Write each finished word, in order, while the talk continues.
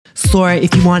So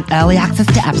if you want early access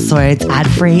to episodes,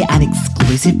 ad-free and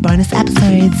exclusive bonus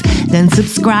episodes, then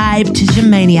subscribe to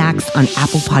Gymaniacs on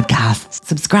Apple Podcasts.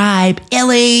 Subscribe,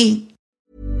 Illy!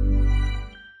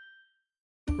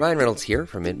 Ryan Reynolds here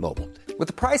from Mint Mobile. With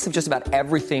the price of just about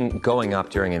everything going up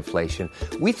during inflation,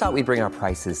 we thought we'd bring our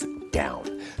prices down.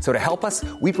 So to help us,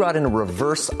 we brought in a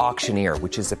reverse auctioneer,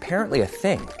 which is apparently a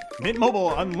thing. Mint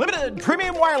Mobile Unlimited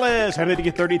Premium Wireless. How to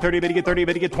get 30, 30, bit to get 30,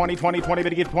 bit to get 20, 20, 20, bit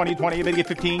to get 20, 20, bit to get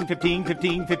 15, 15,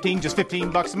 15, 15, just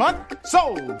 $15 a month?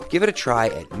 Sold! Give it a try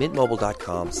at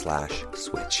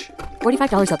mintmobile.com/switch.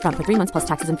 $45 up front for 3 months plus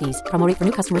taxes and fees. Promo rate for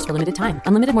new customers for limited time.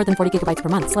 Unlimited more than 40 gigabytes per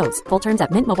month. Slows full terms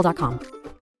at mintmobile.com.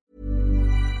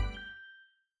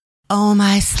 Oh,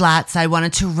 my sluts, I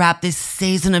wanted to wrap this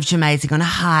season of Jamazing on a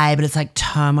high, but it's like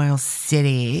Turmoil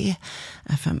City.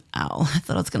 FML. I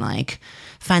thought I was going to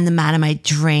find the man of my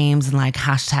dreams and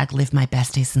 #live my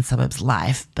best Eastern Suburbs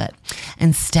life, but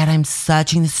instead I'm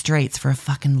searching the streets for a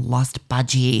fucking lost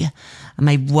budgie, and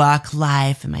my work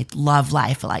life and my love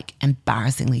life are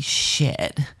embarrassingly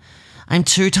shit. I'm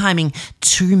two-timing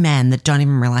 2 men that don't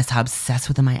even realize how obsessed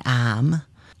with them I am.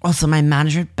 Also, my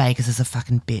manager at Baker's is a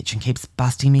fucking bitch and keeps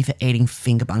busting me for eating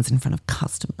finger buns in front of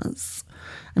customers.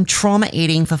 I'm trauma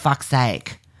eating, for fuck's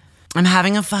sake. I'm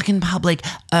having a fucking public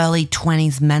early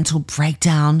 20s mental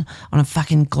breakdown on a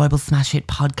fucking global smash hit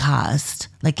podcast.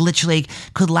 Literally,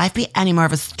 could life be any more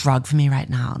of a struggle for me right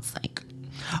now? It's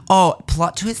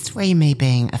plot twist for me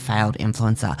being a failed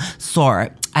influencer. So,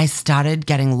 I started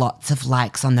getting lots of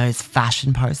likes on those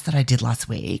fashion posts that I did last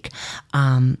week.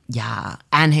 And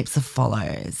heaps of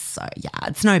follows. So,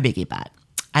 it's no biggie, but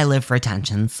I live for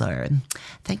attention, so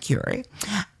thank you.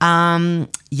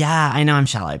 I know I'm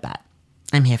shallow, but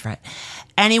I'm here for it.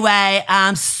 Anyway,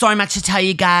 so much to tell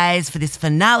you guys for this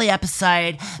finale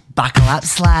episode. Buckle up,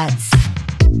 sluts.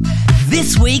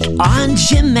 This week on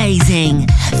Gymazing,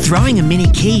 throwing a mini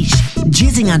quiche,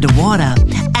 jizzing underwater,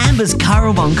 Amber's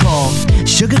Currawong call,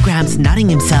 Sugar Grams nutting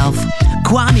himself,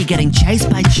 Kwame getting chased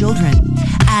by children,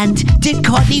 and did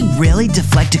Courtney really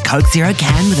deflect a Coke Zero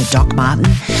can with a Doc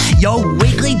Marten? Your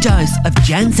weekly dose of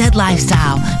Gen Z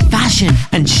lifestyle, fashion,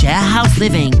 and share house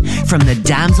living from the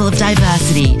damsel of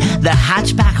diversity, the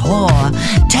hatchback whore.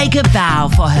 Take a bow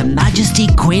for Her Majesty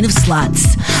Queen of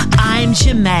Sluts. I'm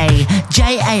Jamae,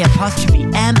 J-A''MIE.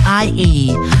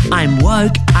 I'm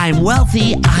woke, I'm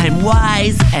wealthy, I'm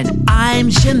wise, and I'm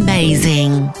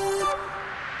Jamazing.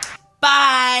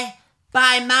 Bye.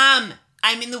 Bye, Mum.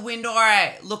 I'm in the window.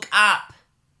 Look up.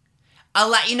 I'll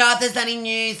let you know if there's any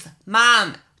news.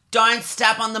 Mum, don't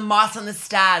step on the moss on the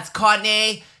stairs.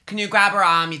 Courtney, can you grab her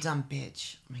arm, you dumb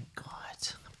bitch? Oh, my God.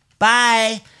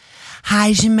 Bye.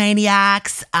 Hi,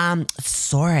 Gymaniacs.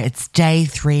 Sorry, it's day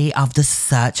 3 of the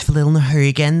search for Little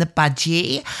Nahugan, the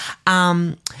budgie.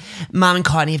 Mum and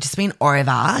Courtney have just been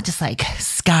over, just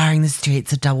scouring the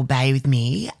streets of Double Bay with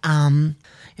me.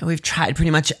 We've tried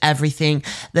pretty much everything.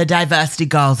 The diversity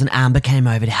girls and Amber came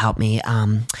over to help me,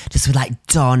 just with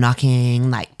door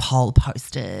knocking, poll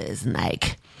posters, and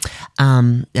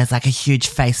there's a huge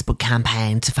Facebook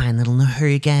campaign to find Little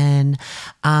Nahugan.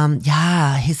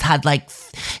 He's had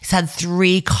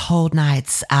 3 cold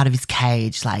nights out of his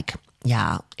cage,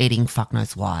 eating fuck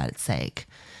knows what. It's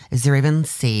is there even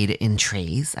seed in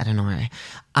trees? I don't know.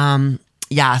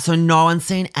 So no one's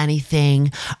seen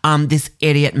anything. This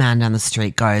idiot man down the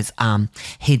street goes,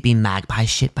 he'd be magpie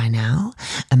shit by now.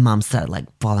 And Mum started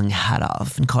falling her head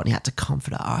off and Courtney had to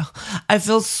comfort her. I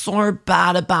feel so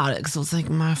bad about it because it was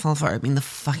my fault for opening the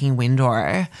fucking window.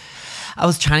 I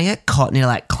was trying to get Courtney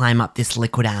to climb up this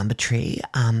liquid amber tree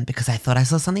because I thought I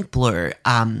saw something blue.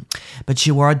 But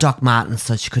she wore a Doc Marten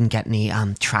so she couldn't get any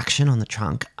traction on the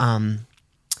trunk.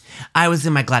 I was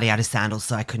in my gladiator sandals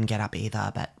so I couldn't get up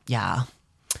either, but yeah.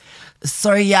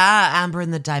 So Amber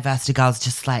and the diversity girls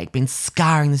just been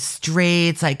scouring the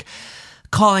streets,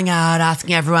 calling out,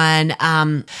 asking everyone.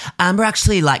 Amber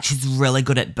actually she's really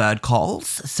good at bird calls,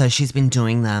 so she's been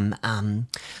doing them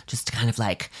just to kind of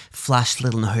flush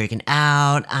Little Nahugan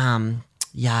out. Her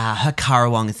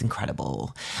Currawong is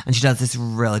incredible, and she does this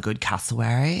really good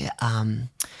cassowary.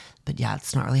 But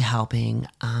it's not really helping.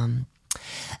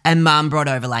 And Mum brought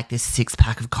over this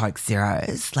 6-pack of Coke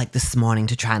Zeros this morning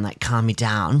to try and calm me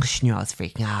down because she knew I was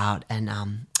freaking out. And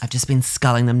I've just been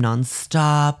sculling them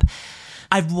nonstop.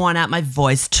 I've worn out my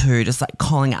voice too, just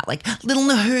calling out Little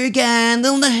Nahugan,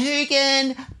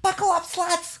 buckle up,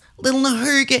 sluts. Little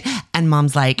Nahugan. And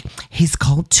Mum's he's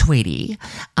called Tweety.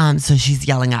 So she's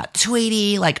yelling out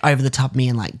Tweety, over the top of me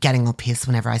and getting all pissed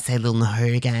whenever I say Little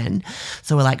Nahugan.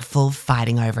 So we're full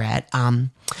fighting over it.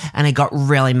 And I got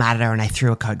really mad at her and I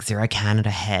threw a Coke Zero can at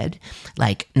her head.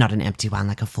 Not an empty one,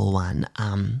 a full one.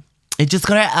 It just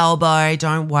got her elbow,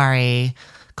 don't worry.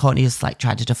 Courtney just like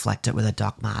tried to deflect it with a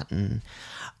Doc Marten.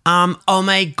 Oh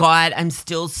my God, I'm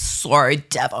still so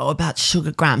devo about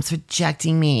Sugar Gramps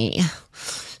rejecting me.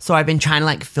 So I've been trying to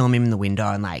like film him in the window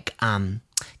and like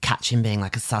catch him being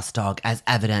like a sus dog as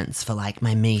evidence for like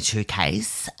my Me Too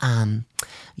case.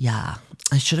 Yeah,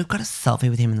 I should have got a selfie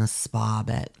with him in the spa,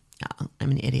 but yeah, I'm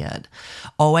an idiot.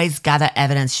 Always gather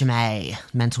evidence, Shimei.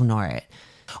 Mental note.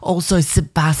 Also,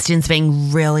 Sebastian's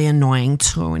being really annoying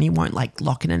too, and he won't like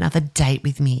lock in another date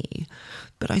with me.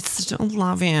 But I still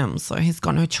love him, so he's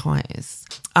got no choice.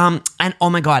 And oh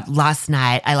my God, last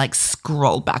night I like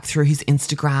scrolled back through his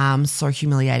Instagram, so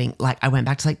humiliating. Like I went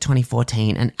back to like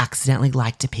 2014 and accidentally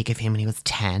liked a pic of him when he was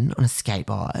 10 on a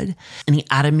skateboard. And he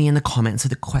added me in the comments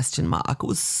with a question mark. It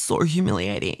was so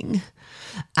humiliating.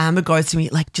 Amber goes to me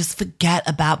like, just forget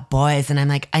about boys. And I'm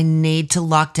like, I need to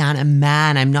lock down a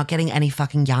man. I'm not getting any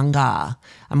fucking younger.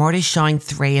 I'm already showing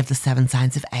 3 of the 7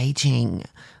 signs of aging.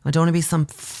 I don't want to be some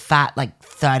fat, like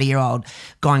 30-year-old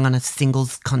going on a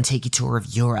singles Kontiki tour of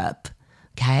Europe.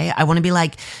 Okay? I want to be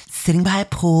like sitting by a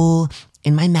pool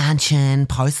in my mansion,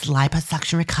 post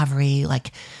liposuction recovery,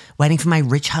 like waiting for my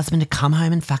rich husband to come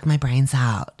home and fuck my brains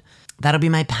out. That'll be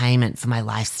my payment for my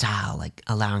lifestyle, like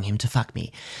allowing him to fuck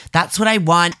me. That's what I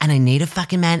want, and I need a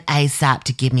fucking man ASAP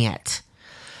to give me it.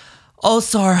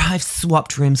 Also, I've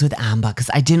swapped rooms with Amber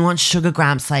because I didn't want Sugar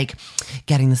Gramps like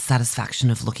getting the satisfaction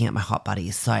of looking at my hot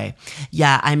buddies. So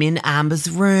yeah, I'm in Amber's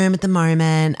room at the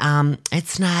moment.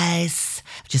 It's nice.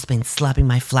 I've just been slapping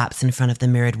my flaps in front of the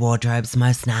mirrored wardrobes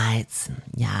most nights.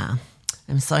 Yeah,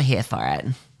 I'm so here for it.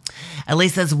 At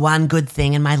least there's one good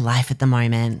thing in my life at the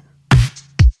moment.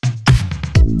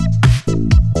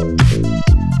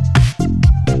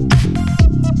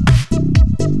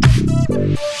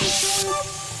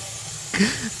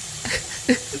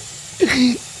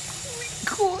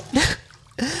 God.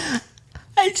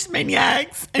 I just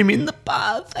maniacs. I'm in the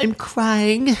bath. I'm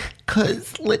crying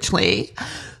because literally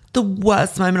the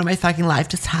worst moment of my fucking life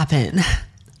just happened.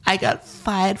 I got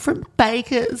fired from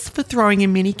Baker's for throwing a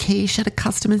mini quiche at a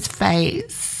customer's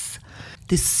face.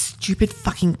 This stupid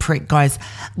fucking prick goes,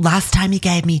 last time you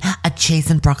gave me a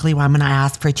cheese and broccoli one when I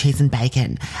asked for a cheese and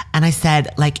bacon. And I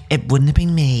said, like, it wouldn't have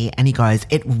been me. And he goes,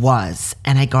 it was.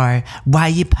 And I go, why are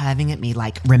you perving at me,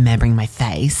 like, remembering my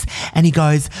face? And he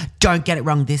goes, don't get it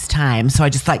wrong this time. So I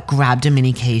just, like, grabbed a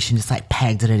mini quiche and just, like,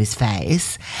 pegged it at his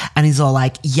face. And he's all,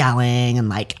 like, yelling and,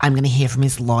 like, I'm going to hear from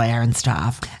his lawyer and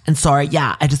stuff. And so,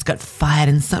 yeah, I just got fired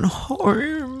and sent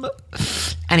home.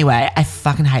 Anyway, I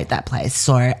fucking hate that place.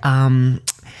 So,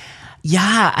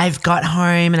 yeah, I've got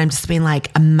home and I'm just been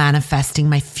like manifesting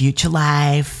my future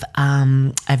life.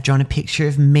 I've drawn a picture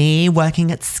of me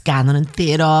working at Scanlon and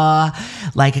Theodore,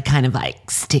 like a kind of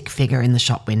like stick figure in the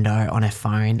shop window on her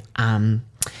phone.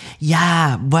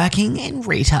 Yeah, working in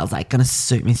retail is like going to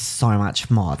suit me so much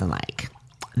more than like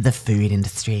the food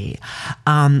industry.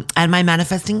 And my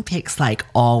manifesting pics like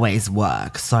always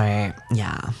work. So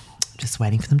yeah, just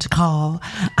waiting for them to call.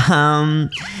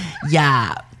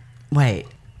 Yeah, wait.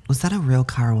 Was that a real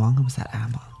Karawong or was that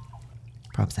Amber?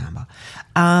 Probs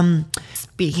Amber.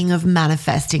 Speaking of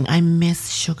manifesting, I miss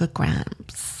Sugar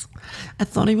Gramps. I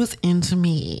thought he was into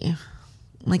me.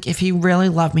 Like, if he really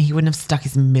loved me, he wouldn't have stuck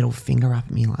his middle finger up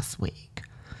at me last week.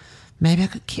 Maybe I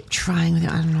could keep trying with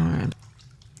it. I don't know.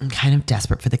 I'm kind of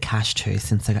desperate for the cash too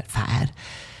since I got fired.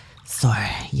 So,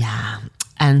 yeah.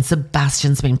 And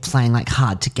Sebastian's been playing like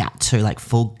hard to get to, like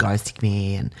full ghosting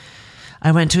me, and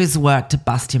I went to his work to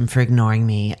bust him for ignoring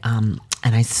me, and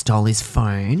I stole his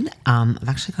phone. I've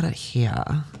actually got it here.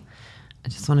 I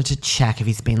just wanted to check if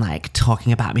he's been like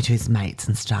talking about me to his mates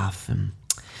and stuff,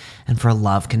 and for a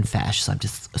love confession. So I'm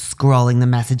just scrolling the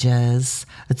messages.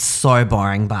 It's so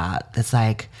boring, but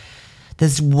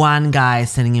there's one guy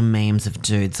sending him memes of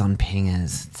dudes on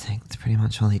pingers. It's pretty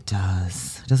much all he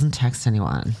does. He doesn't text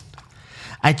anyone.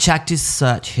 I checked his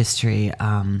search history.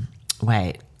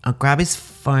 Wait. I'll grab his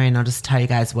phone. I'll just tell you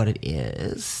guys what it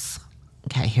is.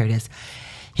 Okay, here it is.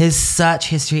 His search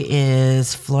history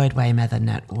is Floyd Mayweather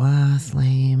net worth,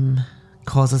 lame.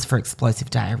 Causes for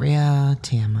explosive diarrhea,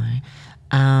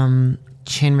 TMI.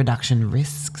 Chin reduction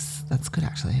risks. That's good,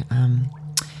 actually.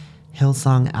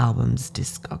 Hillsong albums,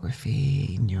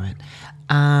 discography. Knew it.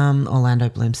 Orlando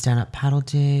Bloom stand-up paddle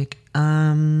dick.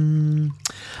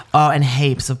 Oh, and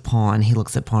heaps of porn. He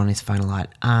looks at porn on his phone a lot.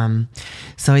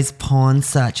 So his porn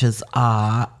searches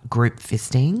are group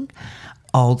fisting,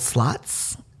 old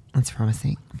sluts. That's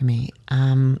promising for me.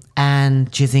 And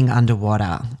jizzing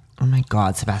underwater. Oh my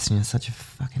God, Sebastian, you're such a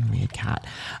fucking weird cat.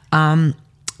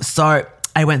 So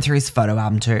I went through his photo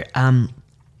album too.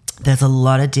 There's a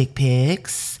lot of dick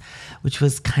pics which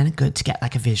was kind of good to get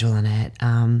like a visual in it.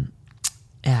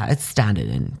 Yeah, it's standard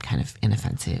and kind of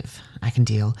inoffensive. I can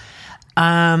deal.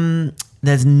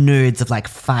 There's nudes of like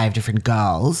 5 different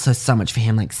girls, so much for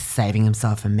him like saving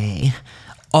himself and me.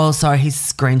 Also, he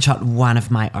screenshot one of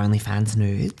my OnlyFans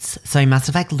nudes, so he must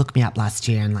have like looked me up last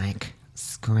year and like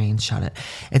screenshot it.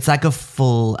 It's like a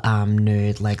full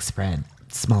nude leg spread,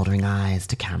 smoldering eyes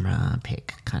to camera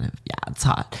pic, kind of. Yeah, it's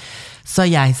hot. So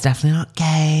yeah, he's definitely not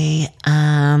gay.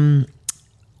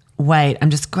 Wait, I'm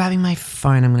just grabbing my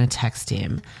phone. I'm going to text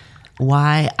him.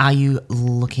 Why are you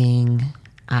looking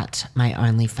at my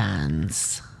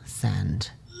OnlyFans? Send.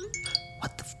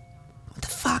 What the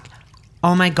fuck?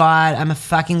 Oh my God, I'm a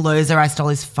fucking loser. I stole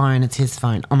his phone. It's his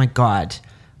phone. Oh my God.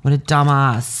 What a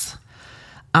dumbass.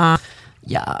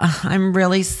 Yeah, I'm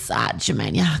really sad,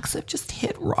 Germania, because I've just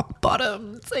hit rock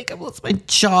bottom. It's like I've lost my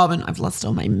job and I've lost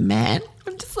all my men.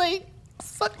 I'm just like,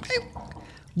 fuck me.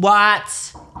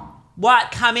 What?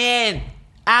 What? Come in.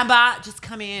 Amber, just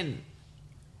come in.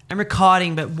 I'm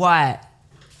recording, but what?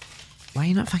 Why are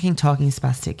you not fucking talking,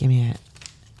 spastic? Give me it.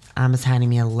 Amber's handing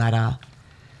me a letter.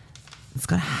 It's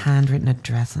got a handwritten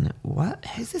address on it. What?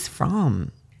 Who's this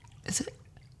from? Is it?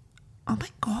 Oh my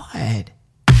God.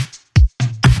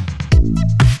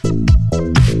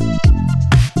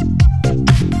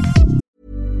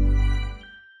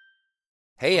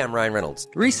 Hey, I'm Ryan Reynolds.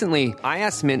 Recently, I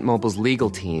asked Mint Mobile's legal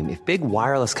team if big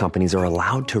wireless companies are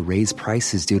allowed to raise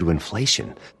prices due to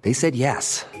inflation. They said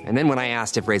yes. And then when I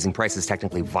asked if raising prices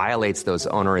technically violates those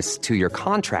onerous 2-year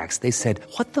contracts, they said,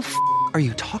 "What the f*** are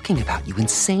you talking about, you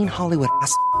insane Hollywood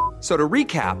ass?" So to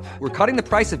recap, we're cutting the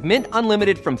price of Mint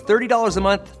Unlimited from $30 a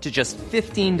month to just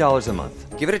 $15 a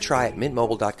month. Give it a try at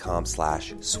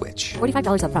mintmobile.com/switch.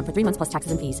 $45 up front for 3 months plus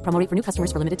taxes and fees. Promo rate for new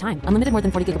customers for limited time. Unlimited more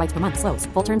than 40 gigabytes per month. Slows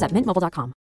full terms at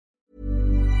mintmobile.com.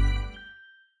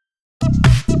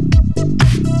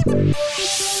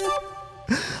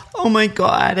 Oh my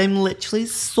God, I'm literally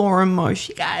so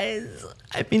emotional, guys.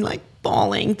 I've been like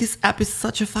bawling. This app is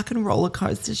such a fucking roller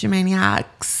coaster, you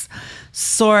maniacs.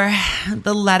 So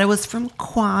the letter was from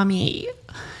Kwame.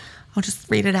 I'll just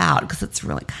read it out because it's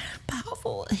really kind of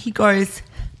powerful. He goes,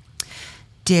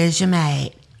 "Dear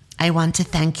Jemay, I want to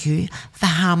thank you for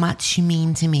how much you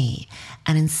mean to me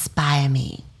and inspire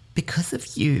me. Because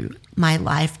of you, my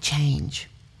life changed.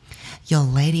 Your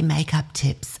lady makeup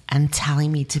tips and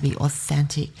telling me to be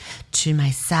authentic to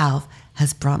myself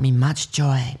has brought me much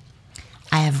joy.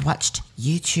 I have watched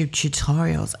YouTube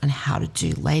tutorials on how to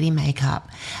do lady makeup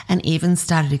and even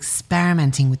started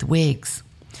experimenting with wigs.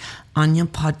 On your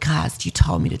podcast, you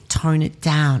told me to tone it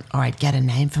down or I'd get a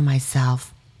name for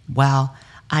myself. Well,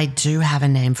 I do have a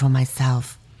name for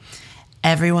myself.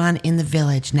 Everyone in the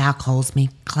village now calls me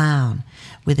Clown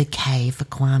with a K for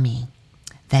Kwame.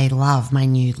 They love my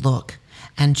new look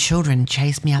and children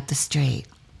chase me up the street.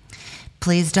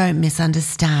 Please don't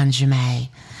misunderstand, Jemay.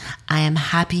 I am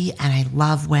happy and I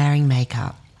love wearing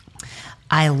makeup.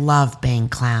 I love being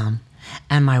Clown,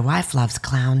 and my wife loves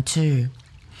Clown too.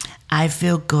 I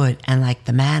feel good and like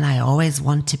the man I always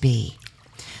want to be.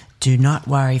 Do not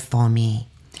worry for me.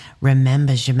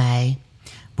 Remember, Jemay,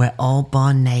 we're all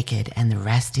born naked and the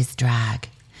rest is drag.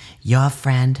 Your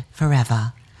friend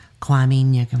forever,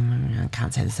 Kwame. I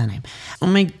can't say the surname. Oh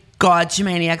my God,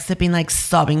 Germaniacs have been like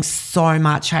sobbing so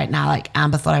much right now. Like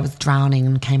Amber thought I was drowning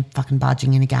and came fucking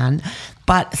barging in again.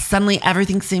 But suddenly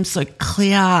everything seems so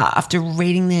clear after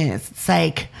reading this. It's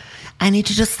like, I need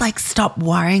to just like stop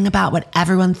worrying about what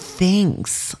everyone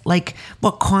thinks. Like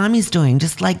what Kwame's doing,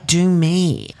 just like do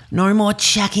me. No more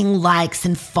checking likes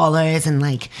and follows and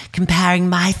like comparing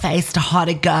my face to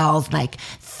hotter girls, like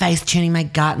face tuning my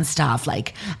gut and stuff.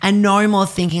 Like, and no more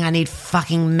thinking I need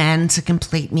fucking men to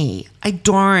complete me. I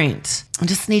don't. I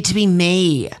just need to be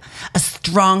me. A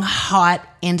strong, hot,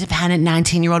 independent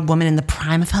 19-year-old woman in the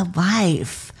prime of her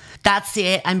life. That's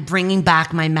it. I'm bringing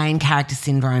back my main character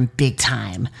syndrome big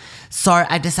time. So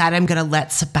I decided I'm going to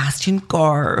let Sebastian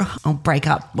go. I'll break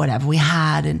up whatever we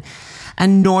had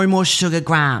and no more sugar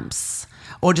gramps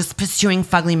or just pursuing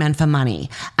fugly men for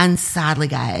money. And sadly,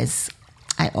 guys,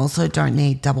 I also don't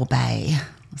need double bay.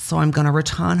 So I'm going to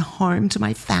return home to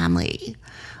my family.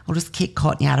 I'll just kick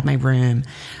Courtney out of my room.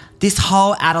 This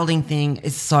whole adulting thing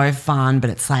is so fun, but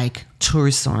it's like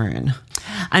too soon.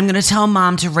 I'm going to tell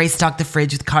Mom to restock the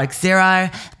fridge with Coke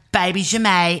Zero. Baby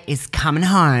Jemay is coming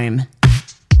home.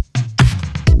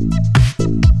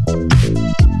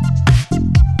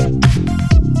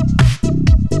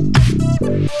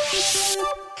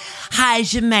 Hi,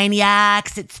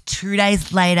 Maniacs. It's 2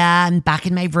 days later. I'm back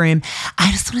in my room. I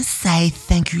just want to say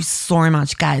thank you so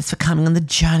much, guys, for coming on the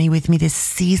journey with me this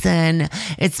season.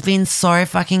 It's been so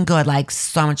fucking good, like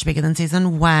so much bigger than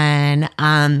season 1.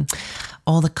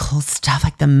 All the cool stuff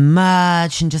like the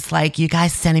merch and just like you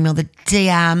guys sending me all the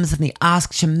DMs and the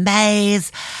Ask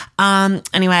Jamays.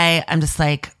 Anyway, I'm just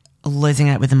like losing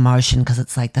it with emotion because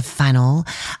it's like the final.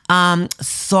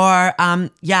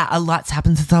 Yeah, a lot's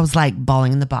happened since I was like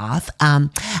bowling in the bath.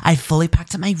 I fully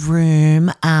packed up my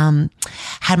room,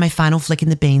 had my final flick in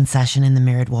the bean session in the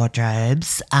mirrored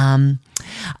wardrobes.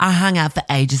 I hung out for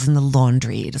ages in the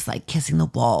laundry, just like kissing the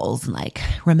walls and like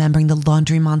remembering the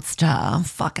laundry monster.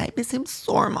 Fuck, I miss him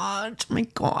so much. Oh my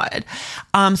God.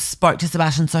 Spoke to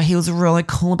Sebastian, so he was really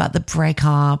cool about the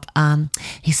breakup.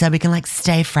 He said we can like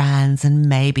stay friends and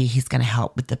maybe he's going to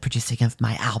help with the producing of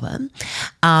my album.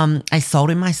 I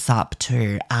sold him my sup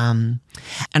too, and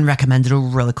recommended a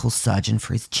really cool surgeon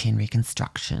for his chin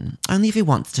reconstruction, only if he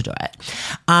wants to do it.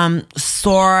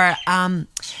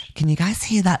 Can you guys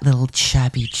hear that little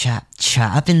chirpy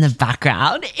chirp in the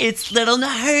background? It's little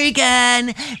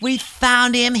Nahugan. We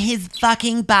found him. He's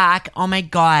fucking back. Oh my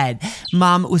God.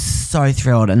 Mum was so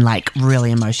thrilled and like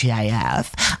really emotional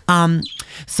AF.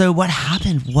 So what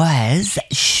happened was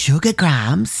Sugar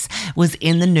Grams was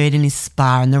in the nude in his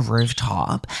spa on the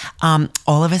rooftop.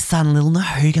 All of a sudden, little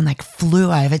Nahugan like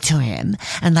flew over to him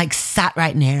and like sat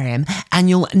right near him, and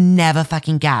you'll never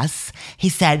fucking guess. He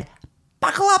said,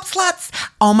 "Buckle up, sluts."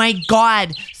 Oh my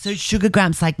God. So Sugar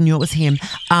Grams like knew it was him,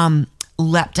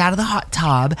 leapt out of the hot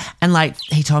tub and like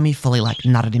he told me fully like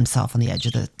nutted himself on the edge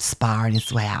of the spa on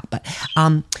his way out. But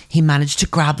he managed to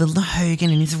grab the little Hogan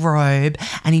in his robe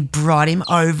and he brought him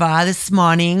over this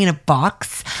morning in a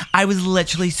box. I was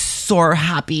literally so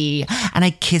happy and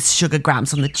I kissed Sugar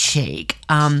Grams on the cheek.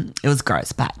 It was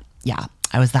gross, but yeah,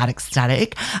 I was that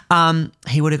ecstatic.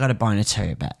 He would have got a boner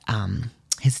too, but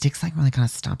his dick's like really kind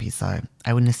of stumpy, so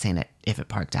I wouldn't have seen it if it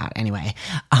poked out. Anyway,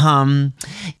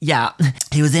 yeah,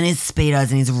 he was in his Speedos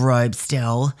and his robe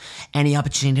still. Any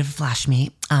opportunity to flash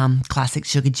me. Classic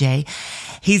Sugar J.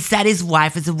 He said his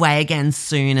wife was away again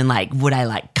soon and like, would I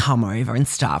like come over and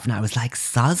stuff? And I was like,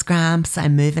 "Sus, Gramps,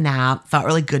 I'm moving out." Felt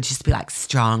really good just to be like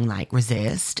strong, like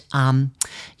resist.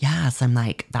 Yeah, so I'm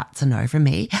like, that's a no from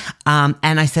me. And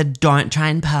I said, don't try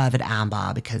and pervert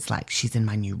Amber because like she's in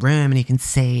my new room and you can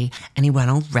see. And he went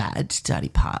all red, dirty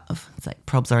perv. It's like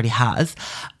probs already has.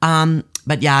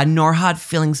 But yeah, no hard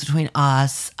feelings between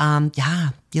us. Yeah,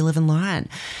 you live and learn.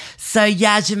 So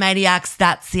yeah, Jamaniacs,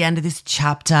 that's the end of this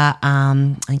chapter.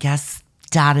 I guess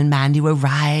Dad and Mandy were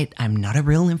right. I'm not a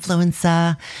real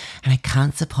influencer and I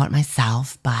can't support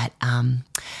myself, but I'm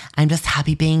just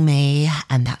happy being me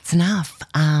and that's enough.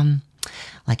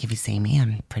 Like if you see me,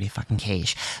 I'm pretty fucking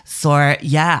quiche. So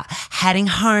yeah, heading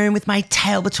home with my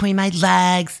tail between my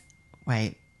legs.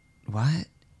 Wait, what?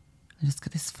 I just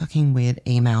got this fucking weird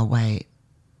email. Wait.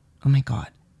 Oh my God.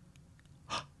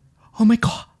 Oh my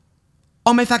God.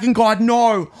 Oh my fucking God,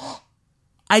 no.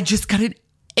 I just got an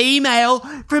email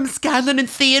from Scanlon and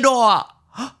Theodore.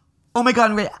 Oh my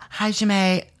God, wait. Hi,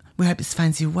 Jamae. We hope this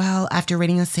finds you well. After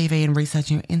reading your CV and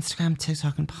researching your Instagram,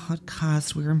 TikTok, and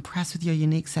podcast, we were impressed with your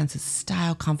unique sense of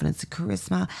style, confidence, and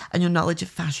charisma, and your knowledge of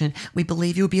fashion. We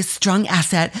believe you will be a strong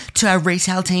asset to our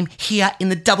retail team here in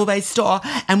the Double Bay store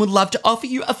and would love to offer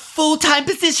you a full-time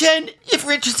position. If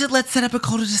you're interested, let's set up a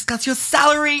call to discuss your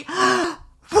salary.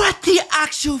 What the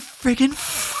actual friggin'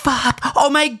 fuck? Oh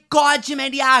my God,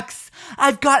 Jamaniacs.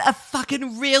 I've got a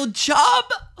fucking real job.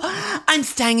 I'm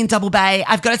staying in Double Bay.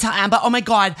 I've got to tell Amber. Oh my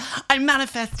God, I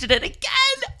manifested it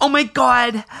again. Oh my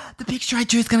God, the picture I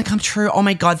drew is going to come true. Oh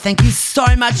my God, thank you so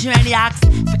much, Jamaniacs,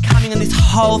 for coming on this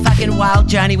whole fucking wild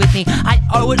journey with me. I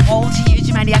owe it all to you,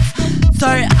 Jamaniacs. So,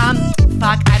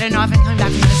 fuck, I don't know if I'm coming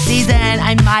back for another season.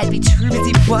 I might be too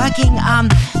busy working,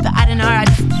 but I don't know. I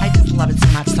just love it so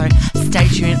much. So stay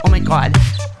tuned. Oh my God,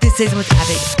 this season was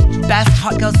epic. Best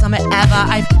hot girl summer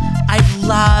ever. I've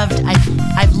loved,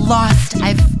 I've lost,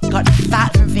 I've got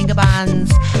fat from finger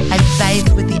buns, I've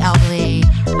bathed with the elderly,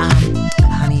 but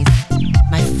honeys,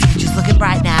 my future's looking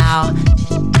bright now.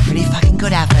 Pretty fucking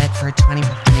good effort for a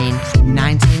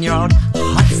 19-year-old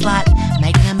hot slut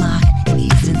making a mark in the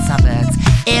eastern suburbs.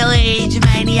 Illy,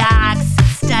 Jamaniacs,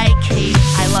 stay key.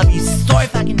 I love you so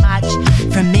fucking much.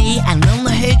 From me and Lil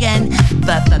Nahugan.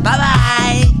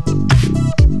 Bye-bye.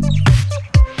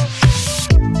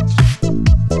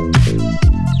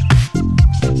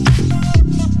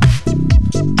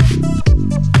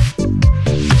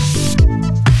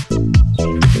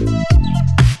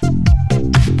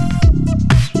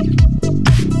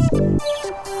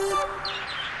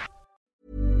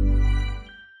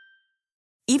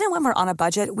 when we're on a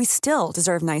budget, we still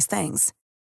deserve nice things.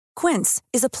 Quince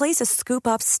is a place to scoop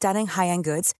up stunning high-end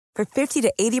goods for 50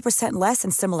 to 80% less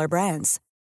than similar brands.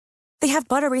 They have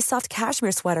buttery soft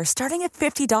cashmere sweaters starting at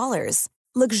 $50,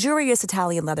 luxurious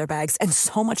Italian leather bags, and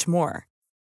so much more.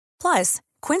 Plus,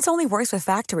 Quince only works with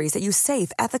factories that use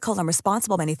safe, ethical, and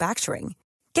responsible manufacturing.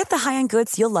 Get the high-end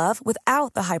goods you'll love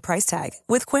without the high price tag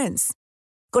with Quince.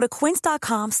 Go to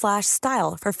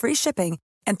quince.com/style for free shipping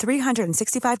and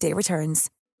 365-day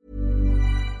returns.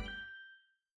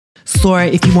 So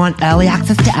if you want early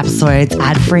access to episodes,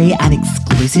 ad-free and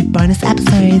exclusive bonus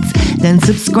episodes, then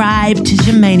subscribe to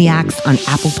Gymaniacs on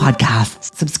Apple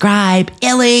Podcasts. Subscribe,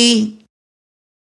 Illy!